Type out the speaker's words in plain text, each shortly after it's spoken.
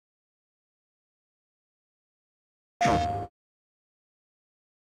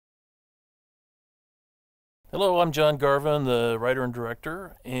Hello, I'm John Garvin, the writer and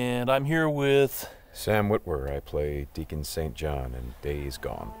director, and I'm here with Sam Whitwer. I play Deacon St. John in Days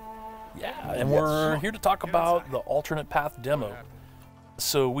Gone. Yeah, and we're here to talk about the alternate path demo.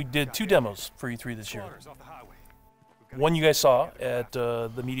 So we did 2 demos for E3 this year. One you guys saw at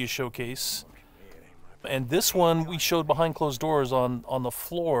the media showcase, and this one we showed behind closed doors on the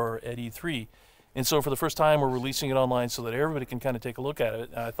floor at E3. And so for the first time, we're releasing it online so that everybody can kind of take a look at it.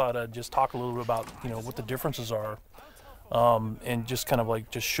 And I thought I'd just talk a little bit about, what the differences are, and just kind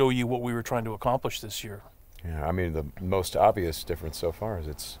of just show you what we were trying to accomplish this year. Yeah, I mean, the most obvious difference so far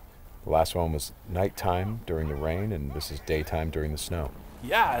is the last one was nighttime during the rain, and this is daytime during the snow.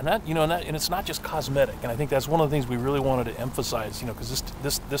 Yeah, and and it's not just cosmetic. And I think that's one of the things we really wanted to emphasize, because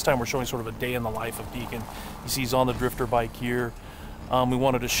this time we're showing sort of a day in the life of Deacon. You see he's on the drifter bike here. We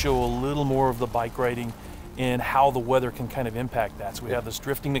wanted to show a little more of the bike riding and how the weather can kind of impact that. So we have this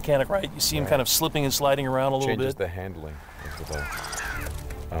drifting mechanic, right? You see him kind of slipping and sliding around a little bit. Changes the handling of the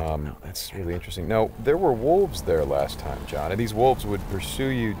bike. That's really interesting. Now, there were wolves there last time, John, and these wolves would pursue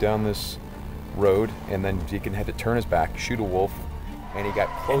you down this road, and then Deacon had to turn his back, shoot a wolf, and he got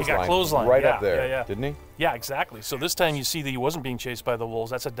clotheslined right up there, didn't he? Yeah, exactly. So this time you see that he wasn't being chased by the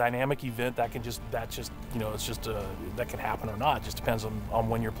wolves. That's a dynamic event that can that can happen or not. It just depends on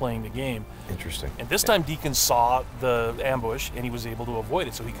when you're playing the game. Interesting. And this time Deacon saw the ambush and he was able to avoid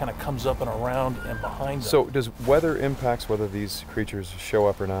it. So he kind of comes up and around and behind them. So does weather impacts whether these creatures show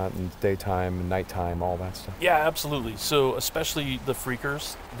up or not in daytime and nighttime, all that stuff? Yeah, absolutely. So especially the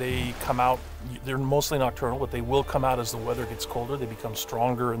freakers, they come out, they're mostly nocturnal, but they will come out as the weather gets colder. They become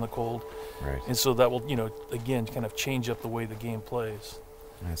stronger in the cold. Right. And so that will, again, kind of change up the way the game plays.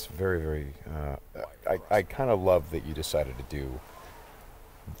 That's very, very, I kind of love that you decided to do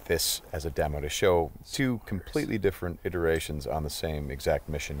this as a demo to show 2 completely different iterations on the same exact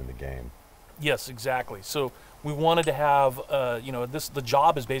mission in the game. Yes, exactly. So we wanted to have, the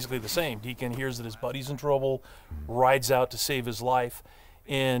job is basically the same. Deacon hears that his buddy's in trouble, rides out to save his life.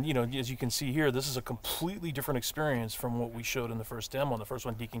 And, as you can see here, this is a completely different experience from what we showed in the first demo. In the first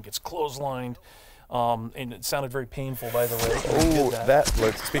one, Deacon gets clotheslined, and it sounded very painful, by the way.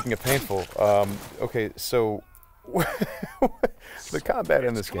 Oh, speaking of painful, okay, so the combat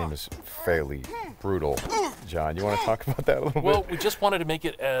in this game is fairly brutal. John, you want to talk about that a little bit? Well, we just wanted to make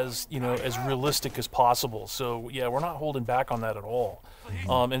it as, as realistic as possible. So, yeah, we're not holding back on that at all.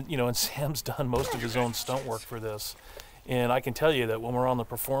 And Sam's done most of his own stunt work for this. And I can tell you that when we're on the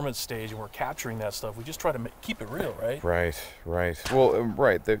performance stage and we're capturing that stuff, we just try to keep it real, right? Right. Well,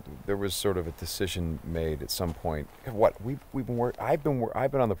 right. There was sort of a decision made at some point. What I've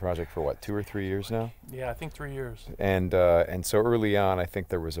been on the project for 2 or 3 years now. Yeah, I think 3 years. And so early on, I think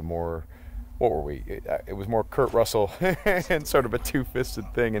there was a more, what were we? It was more Kurt Russell and sort of a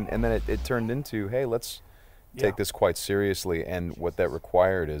two-fisted thing, and then it turned into, hey, let's take this quite seriously. And what that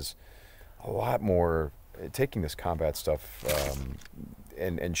required is a lot more. Taking this combat stuff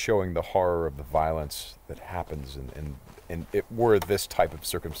and showing the horror of the violence that happens and it were this type of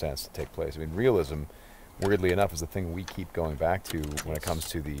circumstance to take place. I mean, realism, weirdly enough, is the thing we keep going back to when it comes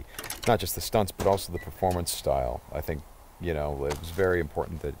to not just the stunts, but also the performance style. I think, it was very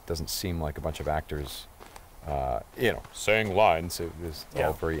important that it doesn't seem like a bunch of actors, saying lines. It was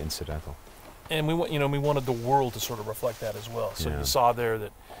all very incidental. And we wanted the world to sort of reflect that as well. So you saw there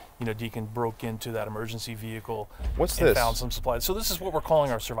that, Deacon broke into that emergency vehicle and found some supplies. So this is what we're calling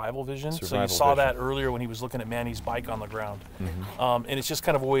our survival vision. So you saw that earlier when he was looking at Manny's bike on the ground. And it's just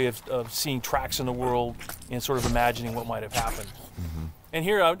kind of a way of seeing tracks in the world and sort of imagining what might have happened. And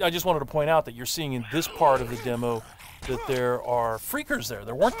here I just wanted to point out that you're seeing in this part of the demo that there are freakers there.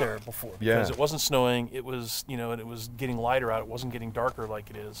 There weren't there before because it wasn't snowing. It was, and it was getting lighter out. It wasn't getting darker like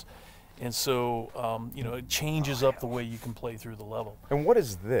it is. And so, it changes up the way you can play through the level. And what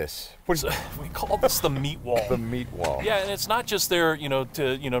is this? We call this the meat wall. The meat wall. Yeah, and it's not just there,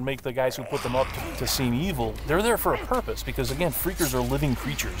 to make the guys who put them up to seem evil. They're there for a purpose because, again, freakers are living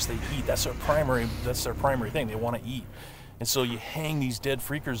creatures. They eat. That's their primary thing. They want to eat. And so you hang these dead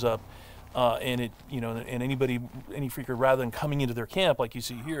freakers up, and any freaker, rather than coming into their camp like you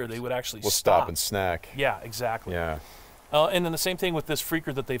see here, they would actually stop and snack. Yeah, exactly. Yeah. And then the same thing with this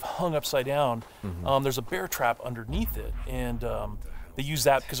freaker that they've hung upside down. There's a bear trap underneath it, and they use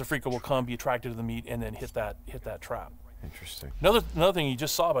that because a freaker will come, be attracted to the meat, and then hit that trap. Interesting. Another thing you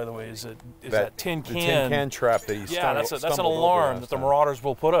just saw, by the way, is that tin can. The tin can trap that he that's an alarm that the marauders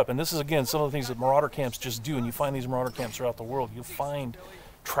will put up. And this is, again, some of the things that marauder camps just do. And you find these marauder camps throughout the world. You'll find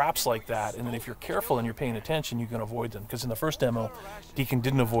traps like that, and then if you're careful and you're paying attention, you can avoid them. Because in the first demo, Deacon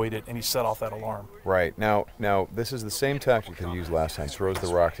didn't avoid it, and he set off that alarm. Right. Now this is the same tactic that he used last time. Throws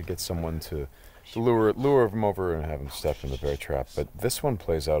the rock to get someone to lure him over and have him step in the bear trap. But this one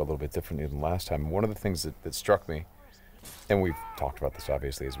plays out a little bit differently than last time. One of the things that struck me, and we've talked about this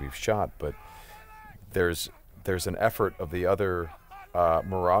obviously as we've shot, but there's an effort of the other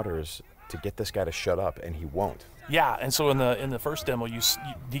Marauders to get this guy to shut up, and he won't. Yeah, and so in the first demo,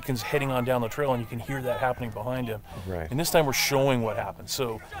 Deacon's heading on down the trail, and you can hear that happening behind him. Right. And this time we're showing what happened.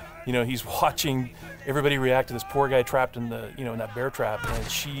 So, he's watching everybody react to this poor guy trapped in the in that bear trap,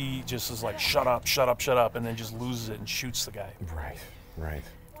 and she just is like, shut up, shut up, shut up, and then just loses it and shoots the guy. Right. Right.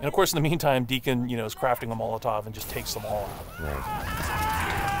 And of course, in the meantime, Deacon is crafting a Molotov and just takes them all out. Right.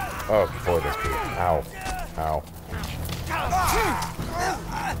 Oh boy, that's good. Ow. Ow.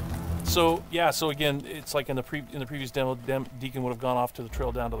 So again, it's like in the previous demo, Deacon would have gone off to the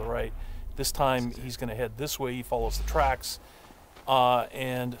trail down to the right. This time he's going to head this way. He follows the tracks,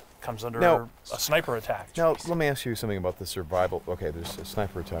 and comes under a sniper attack. Now let me ask you something about the survival. Okay, there's a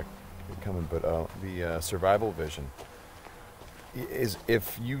sniper attack coming, but the survival vision is,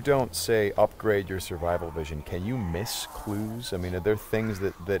 if you don't say upgrade your survival vision, can you miss clues? I mean, are there things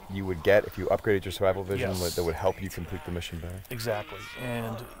that you would get if you upgraded your survival vision that would help you complete the mission better? Exactly,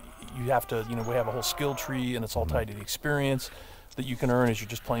 and you have to, we have a whole skill tree, and it's all tied to the experience that you can earn as you're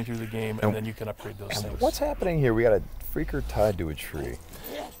just playing through the game, and then you can upgrade those things. What's happening here? We got a freaker tied to a tree.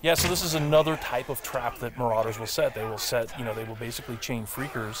 Yeah, so this is another type of trap that Marauders will set. They will set, they will basically chain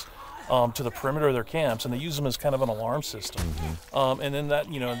freakers to the perimeter of their camps, and they use them as kind of an alarm system. And then that,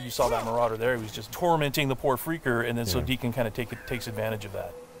 you saw that Marauder there. He was just tormenting the poor freaker, and then so Deacon kind of takes advantage of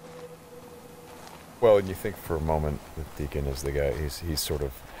that. Well, and you think for a moment that Deacon is the guy, he's sort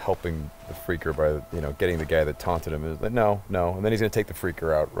of helping the freaker by, getting the guy that taunted him. Like, no, and then he's going to take the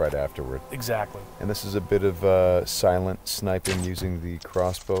freaker out right afterward. Exactly. And this is a bit of silent sniping using the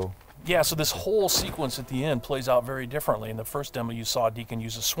crossbow. Yeah, so this whole sequence at the end plays out very differently. In the first demo, you saw Deacon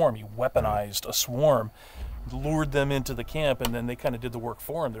use a swarm. He weaponized a swarm, lured them into the camp, and then they kind of did the work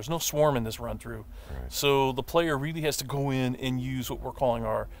for him. There's no swarm in this run-through. Right. So the player really has to go in and use what we're calling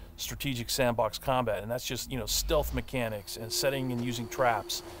our strategic sandbox combat, and that's just, stealth mechanics and setting and using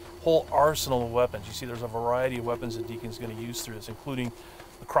traps, whole arsenal of weapons. You see there's a variety of weapons that Deacon's going to use through this, including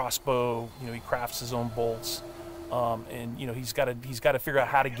the crossbow. He crafts his own bolts. And he's got to figure out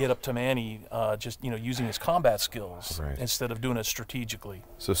how to get up to Manny, just using his combat skills instead of doing it strategically.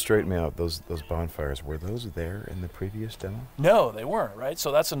 So straighten me out. Those bonfires, were those there in the previous demo? No, they weren't. Right.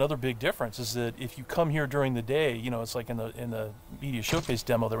 So that's another big difference. Is that if you come here during the day, it's like in the media showcase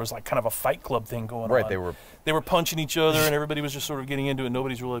demo, there was like kind of a fight club thing going on. Right. They were punching each other, and everybody was just sort of getting into it.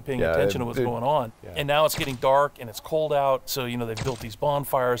 Nobody's really paying attention to what's going on. Yeah. And now it's getting dark and it's cold out. So they've built these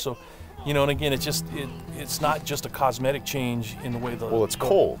bonfires. So. And again, it's not just a cosmetic change in the way the... Well, it's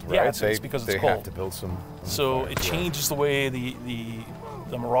cold, right? Yeah, it's because it's cold. They have to build some... So it changes the way the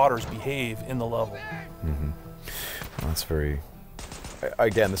Marauders behave in the level. Well, that's very...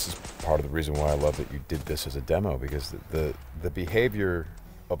 Again, this is part of the reason why I love that you did this as a demo, because the behavior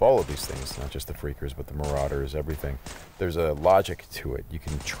of all of these things, not just the freakers, but the Marauders, everything, there's a logic to it. You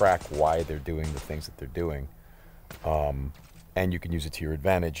can track why they're doing the things that they're doing. And you can use it to your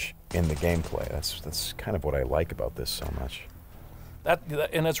advantage in the gameplay. That's kind of what I like about this so much.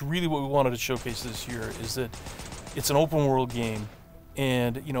 And that's really what we wanted to showcase this year, is that it's an open world game,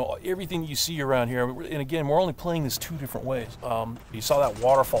 and everything you see around here. And again, we're only playing this two different ways. You saw that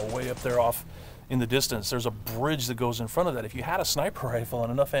waterfall way up there off in the distance. There's a bridge that goes in front of that. If you had a sniper rifle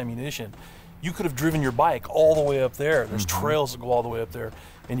and enough ammunition, you could have driven your bike all the way up there. There's trails that go all the way up there,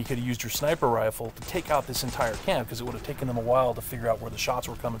 and you could have used your sniper rifle to take out this entire camp, because it would have taken them a while to figure out where the shots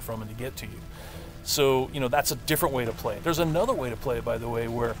were coming from and to get to you. So, that's a different way to play it. There's another way to play it, by the way,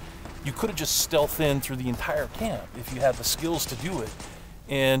 where you could have just stealthed in through the entire camp if you had the skills to do it.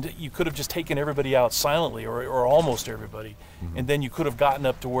 And you could have just taken everybody out silently, or almost everybody, and then you could have gotten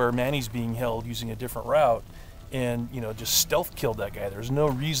up to where Manny's being held using a different route, and just stealth killed that guy. There's no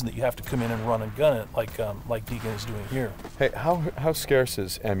reason that you have to come in and run and gun it like Deacon is doing here. Hey, how scarce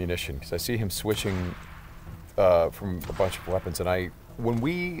is ammunition? Because I see him switching from a bunch of weapons, and when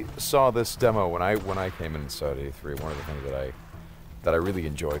we saw this demo, when I came in Saudi 83, one of the things that I really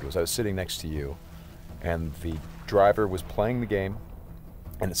enjoyed was I was sitting next to you, and the driver was playing the game,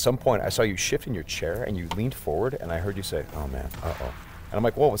 and at some point I saw you shift in your chair and you leaned forward, and I heard you say, "Oh man, uh-oh." And I'm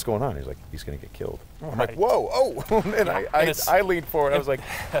like, whoa, what's going on? He's like, he's going to get killed. I'm like, whoa, oh. And I leaned forward. I was like,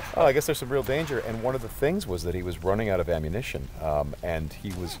 oh, I guess there's some real danger. And one of the things was that he was running out of ammunition. And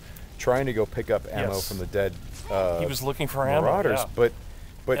he was trying to go pick up ammo from the dead he was looking for Marauders. ammo, But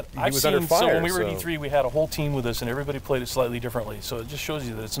but he was under fire. So when we were at E3, we had a whole team with us, and everybody played it slightly differently. So it just shows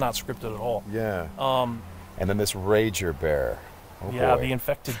you that it's not scripted at all. Yeah. And then this Rager bear. Oh yeah, boy. the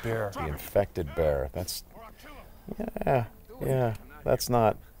infected bear. The infected bear. That's, yeah. That's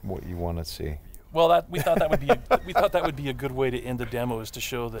not what you want to see. Well, we thought that would be a good way to end the demo, is to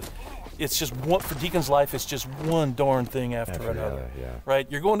show that it's just one, for Deacon's life. It's just one darn thing after another. Yeah. Right?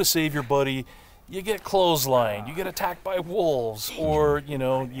 You're going to save your buddy. You get clotheslined, you get attacked by wolves, or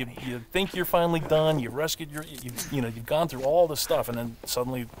you think you're finally done. You rescued you've gone through all this stuff, and then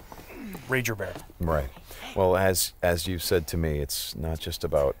suddenly, Rager bear. Right. Well, as you've said to me, it's not just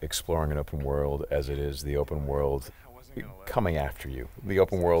about exploring an open world, as it is the open world coming after you, the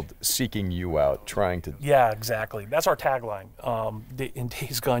open world seeking you out, trying to... Yeah, exactly. That's our tagline. In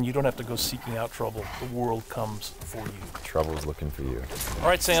Days Gone, you don't have to go seeking out trouble. The world comes for you. Trouble's looking for you. All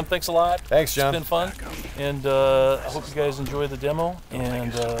right, Sam, thanks a lot. Thanks, John. It's been fun. And I hope you guys enjoy the demo,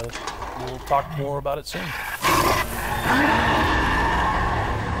 and we'll talk more about it soon.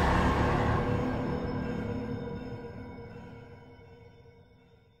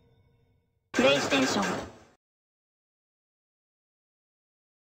 PlayStation